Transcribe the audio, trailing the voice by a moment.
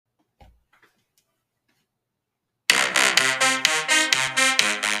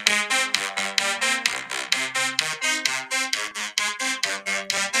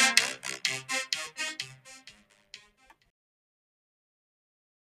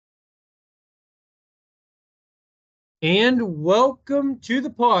And welcome to the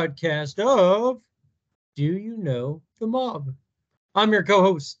podcast of Do You Know the Mob? I'm your co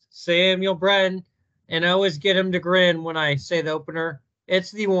host, Samuel Bratton, and I always get him to grin when I say the opener. It's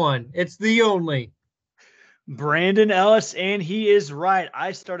the one, it's the only. Brandon Ellis, and he is right.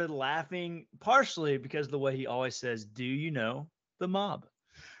 I started laughing partially because of the way he always says, "Do you know the mob?"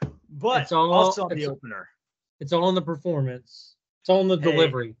 It's But all also on the it's opener. it's all in the performance. It's all in the Hey,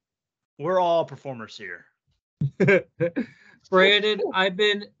 delivery. we're all performers here. Brandon, I've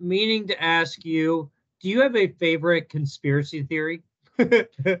been meaning to ask you, do you have a favorite conspiracy theory?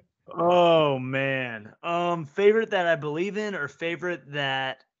 Oh man. Favorite that I believe in or favorite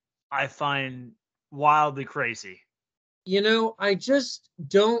that I find wildly crazy? I just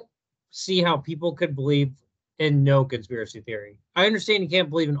don't see how people could believe in no conspiracy theory. I understand you can't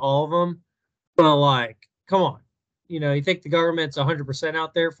believe in all of them, but like, come on. You think the government's 100%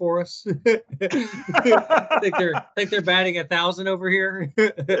 out there for us? think they're batting 1,000 over here?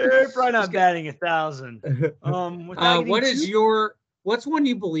 They're probably Just not batting 1,000. Without getting what is too your what's one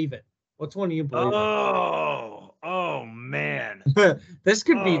you believe in? What's one you believe in? oh man. Oh This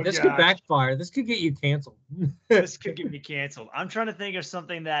could gosh. backfire. This could get you canceled. This could get me canceled. I'm trying to think of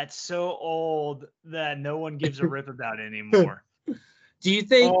something that's so old that no one gives a rip about anymore. Do you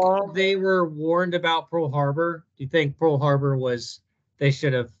think Um, they were warned about Pearl Harbor? Do you think Pearl Harbor was they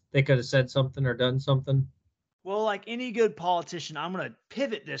could have said something or done something? well, like any good politician, I'm going to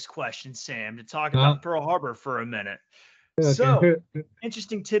pivot this question, Sam, to talk Uh, about Pearl Harbor for a minute. So, okay.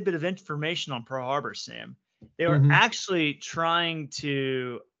 interesting tidbit of information on Pearl Harbor, Sam. They were hmm actually trying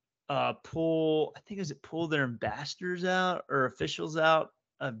to pull, I think, is it pull their ambassadors out or officials out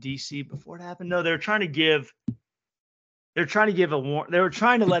of DC before it happened? No, they're trying to give a warn. They were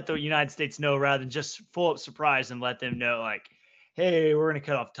trying to let the United States know rather than just full up surprise and let them know, like, hey, we're going to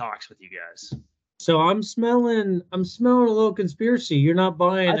cut off talks with you guys. So I'm smelling a little conspiracy. You're not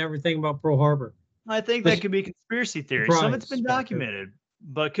buying I, everything about Pearl Harbor. I think that But could be conspiracy theory. Some of it's surprise been factor. documented,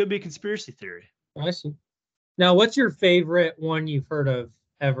 but could be conspiracy theory. I see. Now, what's your favorite one you've heard of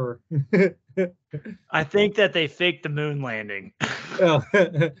ever? I think that they faked the moon landing. Oh.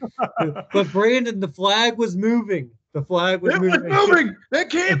 But Brandon, the flag was moving. The flag was It was moving. moving. It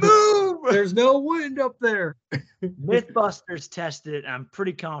can't move. There's no wind up there. Mythbusters tested it. I'm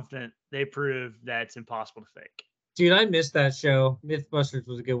pretty confident they proved that it's impossible to fake. Dude, I missed that show. Mythbusters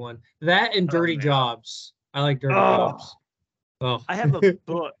was a good one. That and Oh Dirty man. Jobs. I like Dirty Oh, Jobs. Oh, I have a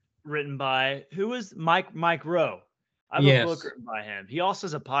book written by who was Mike Rowe. I have a book yes. written by him. He also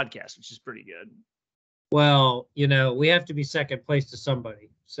has a podcast, which is pretty good. Well, we have to be second place to somebody.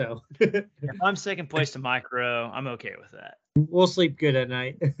 So If I'm second place to Mike Rowe, I'm okay with that. we'll sleep good at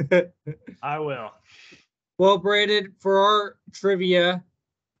night. I will. Well, Brandon, for our trivia,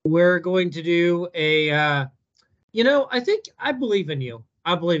 we're going to do I think I believe in you.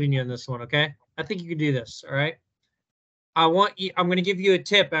 I believe in you in this one, okay? I think you can do this, all right? I'm going to give you a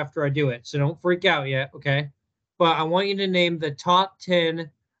tip after I do it, so don't freak out yet, okay? But I want you to name the top 10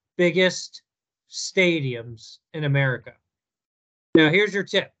 biggest stadiums in America. Now, here's your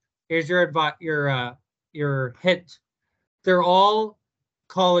tip. Here's your advice, your hint. They're all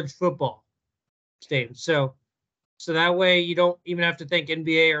college football stadiums. So that way you don't even have to think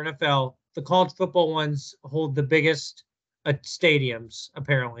NBA or NFL. The college football ones hold the biggest stadiums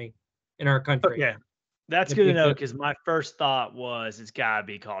apparently in our country. Okay. That's If good to you know could, because my first thought was it's got to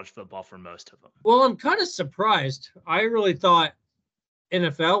be college football for most of them. well, I'm kind of surprised. I really thought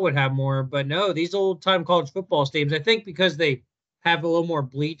NFL would have more, but no, these old time college football stadiums. I think because they have a little more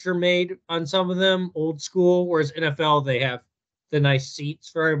bleacher made on some of them, old school, whereas NFL they have the nice seats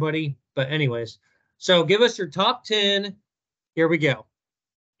for everybody. But anyways, so give us your top 10. Here we go.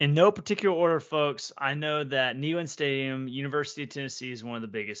 In no particular order, folks, I know that Neyland Stadium, University of Tennessee is one of the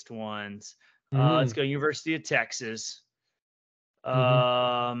biggest ones. Let's Mm-hmm. go University of Texas,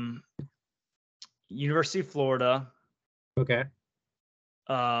 Mm-hmm. um, University of Florida, Okay.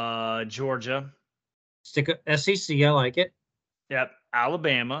 Georgia, Stick a SEC. I like it. yep,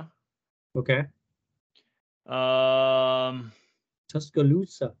 Alabama, Okay. um,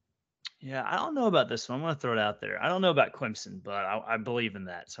 Tuscaloosa. yeah, I don't know about this one. I'm going to throw it out there. I don't know about Clemson, but I believe in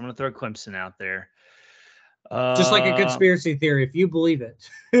that. So I'm going to throw Clemson out there. Just like a Uh, conspiracy theory, if you believe it.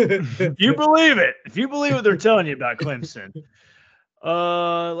 if you believe it, if you believe what they're telling you about Clemson,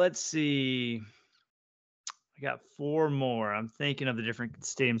 let's see. I got four more. I'm thinking of the different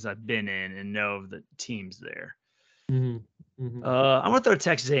stadiums I've been in and know of the teams there. hmm hmm I'm gonna throw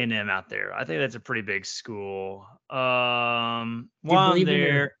Texas A&M out there. I think that's a pretty big school. Do you While I'm believe in your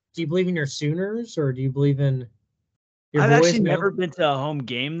there, Do you believe in your Sooners or do you believe in? Your I've boys actually know? never been to a home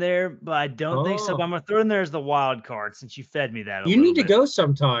game there, but I don't think so. But Oh, I'm gonna throw in there as the wild card since you fed me that a you little need to bit. go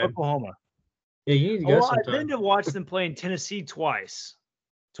sometime. Oklahoma. Yeah, you need to Oh, go well, I've been sometime. to watch them play in Tennessee twice.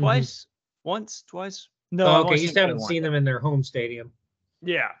 Hmm. Twice? Once? Twice? No, Oh, I've okay, only you seen just them play haven't once. seen them in their home stadium.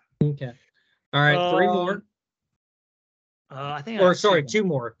 Yeah. Okay. All right, three more. Um, I think I Or got two sorry, more. two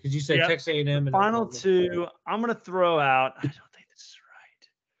more because you said Yep. Texas A&M The and final Oklahoma. two, I'm gonna throw out. I don't think this is right.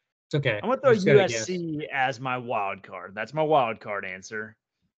 It's okay. I'm gonna You throw just gotta guess. USC as my wild card. That's my wild card answer.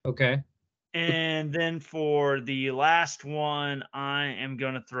 Okay. And then for the last one, I'm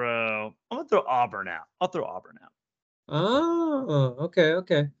gonna throw Auburn out. I'll throw Auburn out. Oh, okay,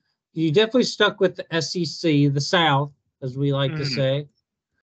 okay. You definitely stuck with the SEC, the South, as we like to Mhm. say.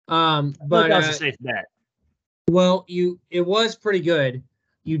 I feel like But that was a safe bet. well, it was pretty good.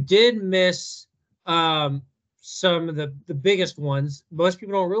 You did miss some of the biggest ones. Most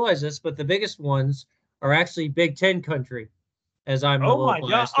people don't realize this, but the biggest ones are actually Big Ten country, as I'm a Oh little my god!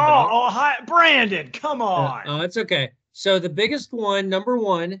 biased about. Hi, Brandon, come on. Oh, it's okay. So the biggest one, number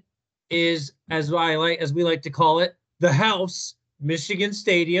one, is as we like to call it, the house, Michigan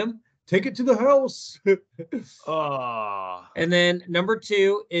Stadium. Take it to the house. Oh, And then number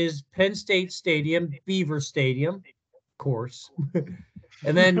two is Penn State Stadium, Beaver Stadium, of course.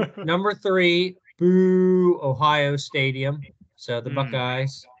 And then number three, Boo, Ohio Stadium. So the Mm.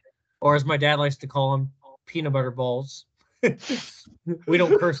 Buckeyes, or as my dad likes to call them, peanut butter balls. We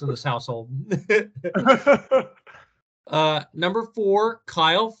don't curse in this household. Number four,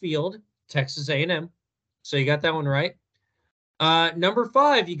 Kyle Field, Texas A&M. So you got that one right. Number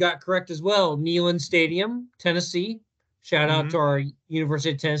five, you got correct as well. Neyland Stadium, Tennessee. Shout out to Mhm. our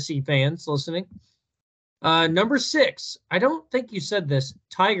University of Tennessee fans listening. Number six, I don't think you said this.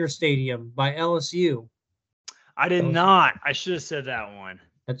 Tiger Stadium by LSU. I did LSU. not. I should have said that one.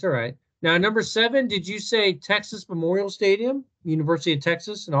 That's all right. Now, number seven, did you say Texas Memorial Stadium, University of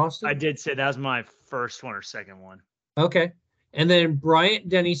Texas in I Austin? did say that was my first one or second one. Okay. And then Bryant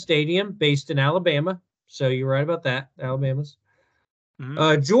Denny Stadium, based in Alabama. So you're right about that. Alabama's.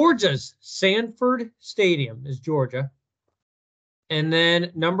 Mhm. Georgia's Sanford Stadium is Georgia. And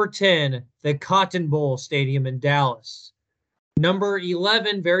then number 10, the Cotton Bowl Stadium in Dallas. Number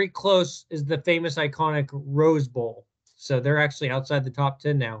 11, very close, is the famous iconic Rose Bowl. So they're actually outside the top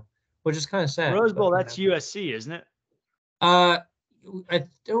 10 now, which is kind of sad. Rose But Bowl, that's USC, isn't it? uh, I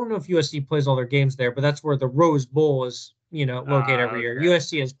don't know if USC plays all their games there, but that's where the Rose Bowl is, located every year. Okay.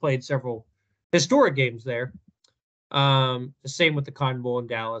 USC has played several historic games there. The same with the Cotton Bowl in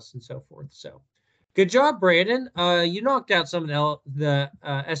Dallas and so forth. So good job, Brandon. You knocked out some of the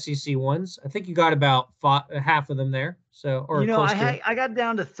SEC ones. I think you got about half of them there. So, or close to. I got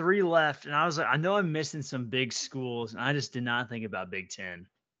down to 3 left, and I was like, I know I'm missing some big schools, and I just did not think about Big Ten.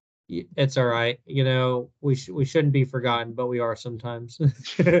 It's all right. We shouldn't be forgotten, but we are sometimes.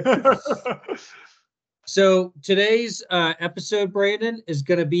 So today's episode, Brandon, is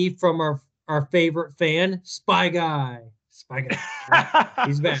going to be from our favorite fan, Spy Guy. Spy Guy,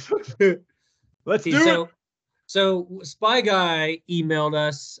 he's back. Let's do so it. So Spy Guy emailed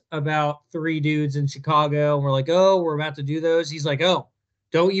us about three dudes in Chicago, and we're like, oh, we're about to do those. He's like, oh,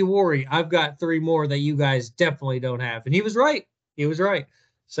 don't you worry. I've got three more that you guys definitely don't have. And he was right. He was right.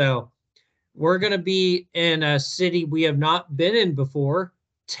 So we're going to be in a city we have not been in before,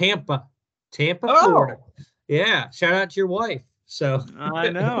 Tampa, Florida. Oh, Yeah. Shout out to your wife. So I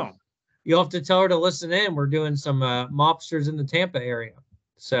know. you'll have to tell her to listen in. We're doing some mobsters in the Tampa area.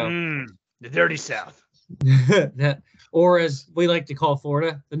 So, The dirty South. or as we like to call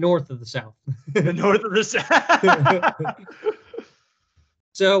Florida, the north of the South. The north of the South.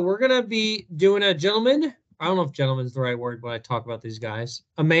 So we're gonna be doing a gentleman. I don't know if gentleman is the right word when I talk about these guys.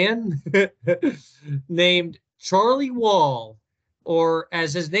 A man named Charlie Wall, or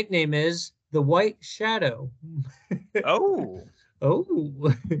as his nickname is, the White Shadow. Oh.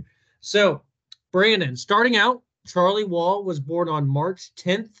 Oh. So, Brandon, starting out, Charlie Wall was born on March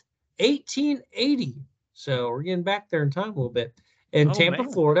 10th, 1880. So we're getting back there in time a little bit. In Tampa,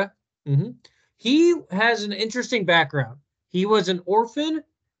 Man. Florida. Mm-hmm. He has an interesting background. He was an orphan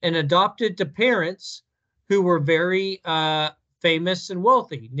and adopted to parents who were very famous and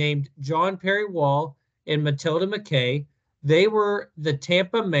wealthy, named John Perry Wall and Matilda McKay. They were the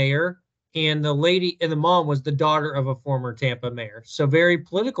Tampa mayor, and the mom was the daughter of a former Tampa mayor. So very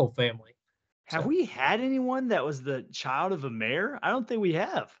political family. Have So we had anyone that was the child of a mayor? I don't think we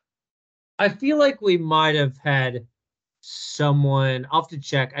have. I feel like we might have had someone. I'll have to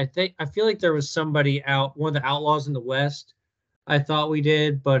check. I feel like there was somebody one of the outlaws in the West. I thought we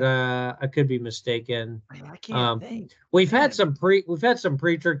did, but I could be mistaken. I can't think. We've Man. had some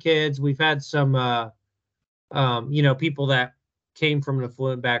preacher kids. We've had some people that came from an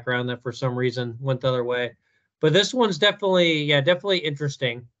affluent background that for some reason went the other way. But this one's definitely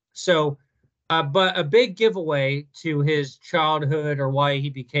interesting. So, but a big giveaway to his childhood or why he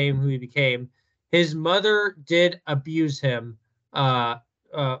became who he became, his mother did abuse him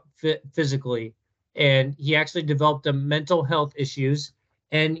physically, and he actually developed a mental health issues,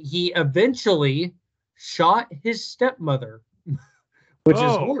 and he eventually shot his stepmother, which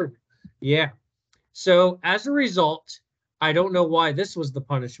is Oh, horrible. Yeah. So as a result, I don't know why this was the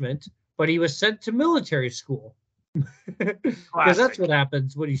punishment, but he was sent to military school because that's what classic.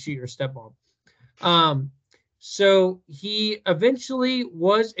 happens when you shoot your stepmom. Um, so he eventually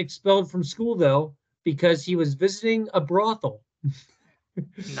was expelled from school though because he was visiting a brothel.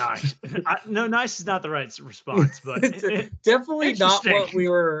 Nice. No, nice is not the right response, but It's definitely not interesting. what we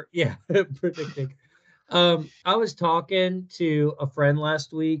were, predicting. I was talking to a friend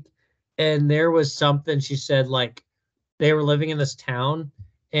last week, and there was something she said like they were living in this town,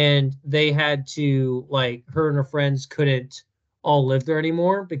 and they had to like her and her friends couldn't all live there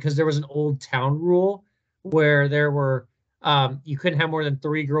anymore because there was an old town rule where there were you couldn't have more than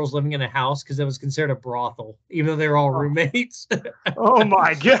three girls living in a house because it was considered a brothel, even though they were all Oh, roommates. oh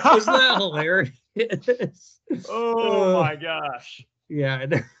my Isn't that god. hilarious? Oh Uh, my gosh. yeah, I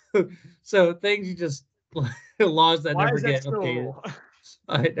know. So things you just laws that Why never is that get still a updated. rule?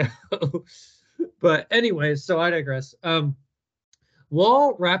 I know. But anyways, so I digress.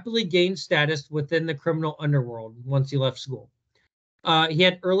 Wall rapidly gained status within the criminal underworld once he left school. He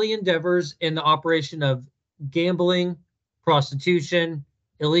had early endeavors in the operation of gambling, prostitution,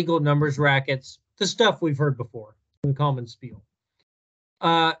 illegal numbers rackets, the stuff we've heard before, the common spiel.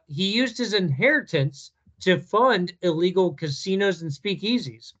 He used his inheritance to fund illegal casinos and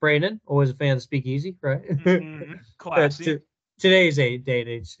speakeasies. Brandon, always a fan of speakeasy, right? Classy. Today's a day and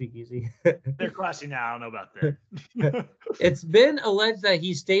age speakeasy. They're classy now. I don't know about then. It's been alleged that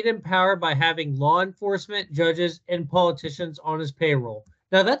he stayed in power by having law enforcement, judges, and politicians on his payroll.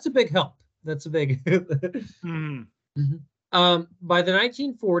 Now that's a big help. That's a big. Mhm. By the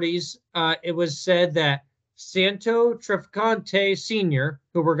 1940s, it was said that Santo Trafficante Sr.,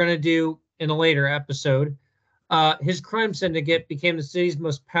 who we're going to do in a later episode, his crime syndicate became the city's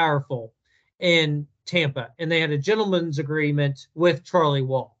most powerful in Tampa, and they had a gentleman's agreement with Charlie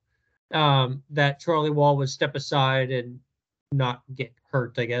Wall that Charlie Wall would step aside and not get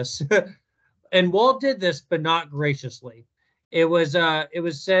hurt, I guess. And Wall did this, but not graciously. It was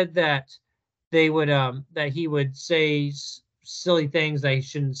said that they would that he would say silly things that he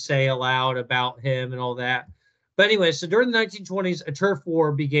shouldn't say aloud about him and all that. But anyway, so during the 1920s, a turf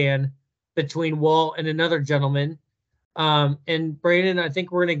war began between Wall and another gentleman. And Brandon, I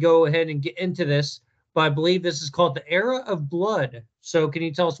think we're going to go ahead and get into this, but I believe this is called the Era of Blood. So can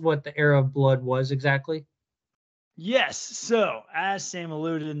you tell us what the Era of Blood was exactly? Yes. So, as Sam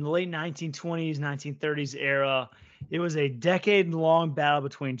alluded, in the late 1920s, 1930s era, it was a decade-long battle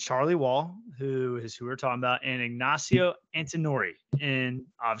between Charlie Wall, who is who we're talking about, and Ignacio Antinori in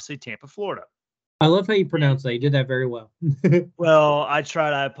obviously Tampa, Florida. I love how you And pronounce that. You did that very well. well, I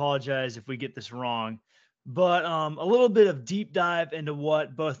tried. I apologize if we get this wrong, but a little bit of deep dive into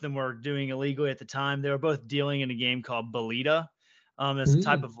what both of them were doing illegally at the time. They were both dealing in a game called Bolita. It's a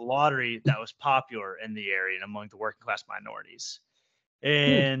type Mm, of lottery that was popular in the area and among the working class minorities. cool.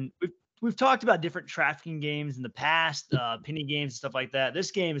 And we've talked about different trafficking games in the past, penny games and stuff like that. This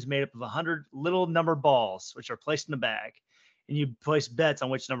game is made up of 100 little number balls, which are placed in a bag, and you place bets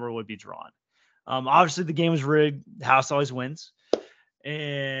on which number would be drawn. Obviously, the game was rigged. The house always wins.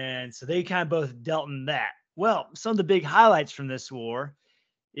 And so they kind of both dealt in that. Well, some of the big highlights from this war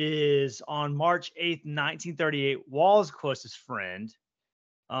is on March 8th, 1938, Wall's closest friend,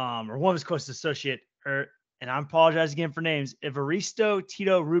 or one of his closest associate, and I apologize again for names, Evaristo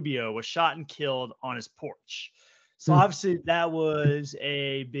Tito Rubio was shot and killed on his porch. So Mm, obviously that was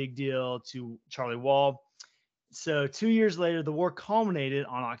a big deal to Charlie Wall. So 2 years later, the war culminated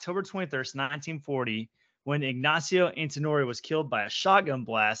on October 23rd, 1940, when Ignacio Antinori was killed by a shotgun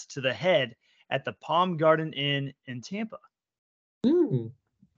blast to the head at the Palm Garden Inn in Tampa. mm,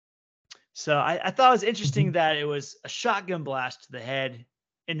 So I thought it was mhm. interesting that it was a shotgun blast to the head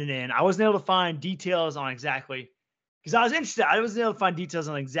in an inn. I wasn't able to find details on exactly because I was interested. I wasn't able to find details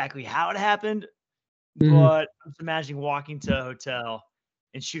on exactly how it happened, Mhm. but I'm just imagining walking to a hotel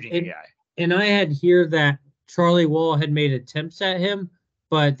and shooting a And guy. and I had hear that Charlie Wall had made attempts at him,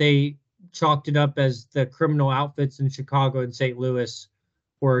 but they chalked it up as the criminal outfits in Chicago and St. Louis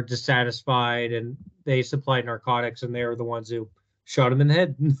were dissatisfied and they supplied narcotics and they were the ones who shot him in the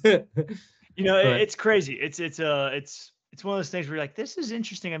head. You know, But it's crazy. It's it's one of those things where you're like, this is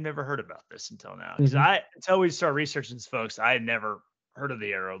interesting. I've never heard about this until now. Because Mhm. until we start researching this, folks, I had never heard of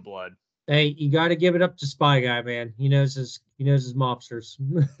the arrow blood. Hey, you got to give it up to Spy Guy, man. He knows his mobsters.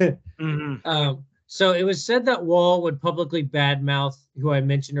 Mm-hmm. So it was said that Wall would publicly badmouth who I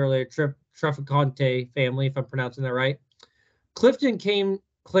mentioned earlier, Trafficante family, if I'm pronouncing that right. Clifton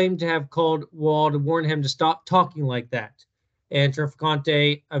claimed to have called Wall to warn him to stop talking like that. And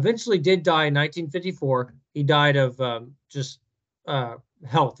Trafficante eventually did die in 1954. He died of just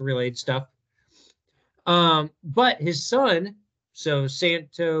health related stuff. But his son, so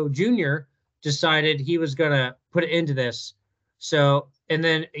Santo Jr., decided he was going to put an end to this. So, and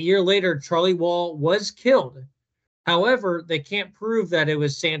then a year later, Charlie Wall was killed. However, they can't prove that it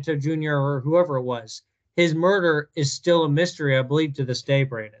was Santo Jr. or whoever it was. His murder is still a mystery, I believe, to this day,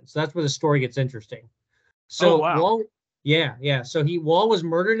 Brandon. So that's where the story gets interesting. Oh, So wow. Wall, yeah, yeah. So Wall was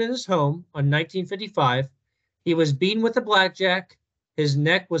murdered in his home on 1955. He was beaten with a blackjack. His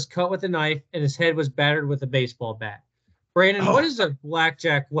neck was cut with a knife, and his head was battered with a baseball bat. Brandon, what Oh, is a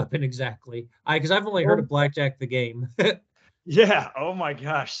blackjack weapon exactly? Because I've only heard of well, blackjack the game. yeah. Oh, my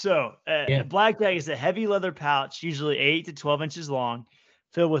gosh. So, a Yeah. blackjack is a heavy leather pouch, usually 8 to 12 inches long,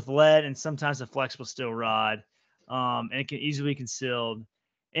 filled with lead and sometimes a flexible steel rod. And it can easily be concealed.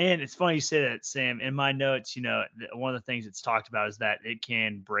 And it's funny you say that, Sam. In my notes, one of the things it's talked about is that it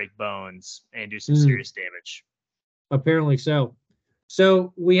can break bones and do some Mm, serious damage. apparently so.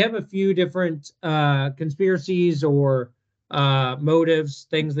 So we have a few different conspiracies or motives,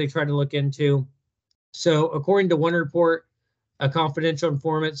 things they try to look into. So according to one report, a confidential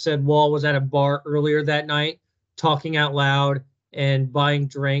informant said Wall was at a bar earlier that night, talking out loud and buying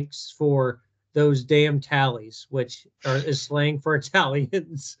drinks for those damn tallies, which is slang for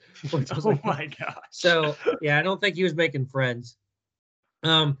Italians. Which was Oh, like, my gosh. so yeah, I don't think he was making friends.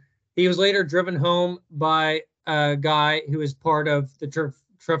 Um, he was later driven home by a guy who is part of the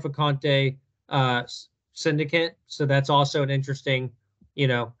Trafficante syndicate. So that's also an interesting,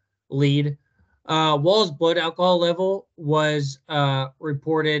 lead. Wall's blood alcohol level was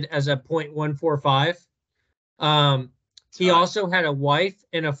reported as a 0.145. Um, It's he high. also had a wife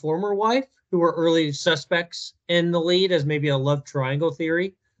and a former wife who were early suspects in the lead as maybe a love triangle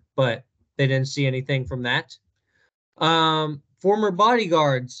theory, but they didn't see anything from that. Former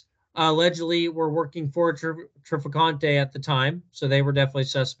bodyguards allegedly were working for Trafficante at the time, so they were definitely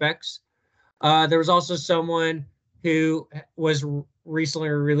suspects. There was also someone who was recently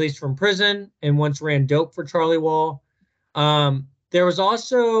released from prison and once ran dope for Charlie Wall. There was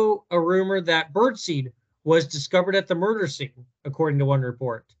also a rumor that birdseed was discovered at the murder scene, according to one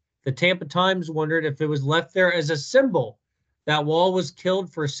report. The Tampa Times wondered if it was left there as a symbol that Wall was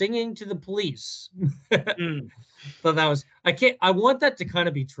killed for singing to the police. Mm. So that was I want that to kind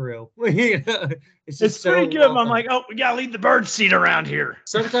of be true. It's It's just so pretty good. well I'm done. like, oh, we gotta leave the bird seed around here.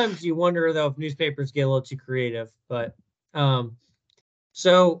 Sometimes you wonder though if newspapers get a little too creative, but um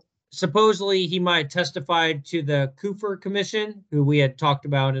so supposedly he might have testified to the Cooper Commission, who we had talked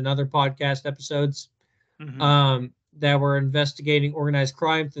about in other podcast episodes, Hmm. that were investigating organized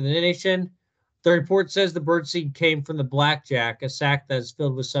crime through the nation. The report says the birdseed came from the blackjack, a sack that is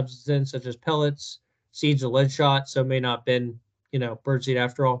filled with substances such as pellets, seeds, or lead shot, so it may not have been, birdseed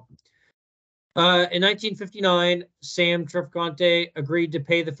after all. In 1959, Sam Trafficante agreed to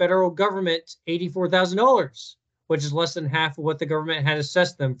pay the federal government $84,000, which is less than half of what the government had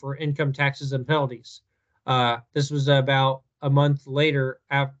assessed them for income taxes and penalties. This was about a month later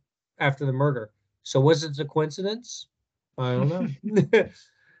after the murder. So was it a coincidence? I don't know.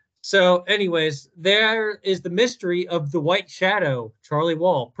 So, anyways, there is the mystery of the White Shadow, Charlie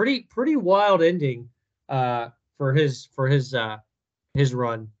Wall. Pretty wild ending for his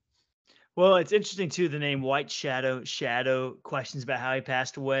run. Well, it's interesting too. The name White Shadow, Shadow. Questions about how he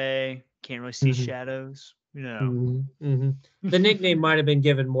passed away. Can't really see Mhm. shadows. Mm-hmm. The nickname might have been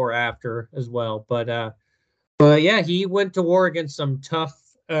given more after as well, but yeah, he went to war against some tough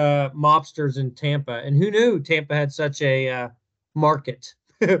mobsters in Tampa, and who knew Tampa had such a market,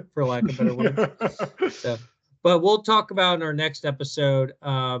 for lack of better words. So, but we'll talk about in our next episode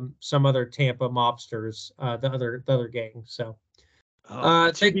some other Tampa mobsters, the other gang. So, Oh,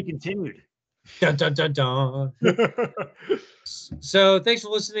 to thank be continued. dun, dun, dun, dun. So thanks for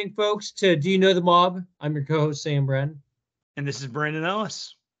listening, folks. To Do You Know the Mob? I'm your co-host Sam Bren, And this is Brandon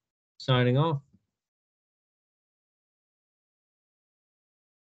Ellis. signing off.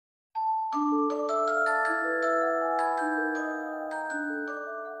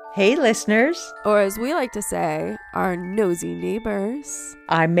 Hey, listeners. Or as we like to say, our nosy neighbors.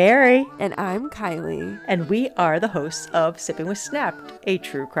 I'm Mary. And I'm Kylie. And we are the hosts of Sipping with Snapped, a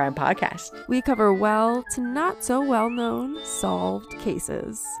true crime podcast. We cover well to not so well-known solved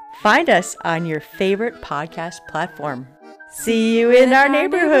cases. Find us on your favorite podcast platform. See you in our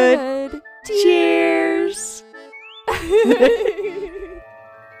neighborhood. Cheers!